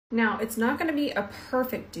Now, it's not going to be a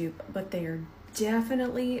perfect dupe, but they are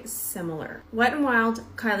definitely similar. Wet n Wild,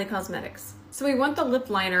 Kylie Cosmetics. So we want the lip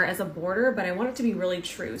liner as a border, but I want it to be really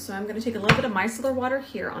true. So I'm going to take a little bit of micellar water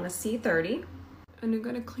here on a C30. And I'm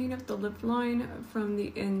going to clean up the lip line from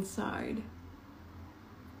the inside.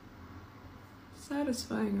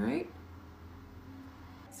 Satisfying, right?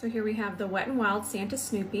 So here we have the Wet n Wild Santa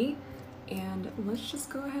Snoopy. And let's just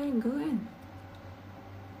go ahead and go in.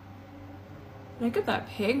 Look at that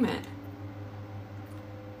pigment.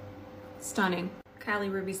 Stunning.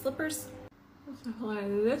 Kylie Ruby Slippers. Let's apply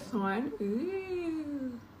this one.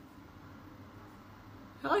 Ooh.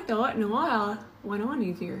 I like the Wet n Wild went on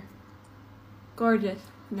easier. Gorgeous,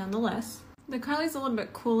 nonetheless. The Kylie's a little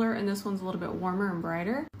bit cooler and this one's a little bit warmer and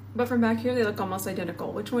brighter. But from back here, they look almost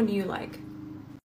identical. Which one do you like?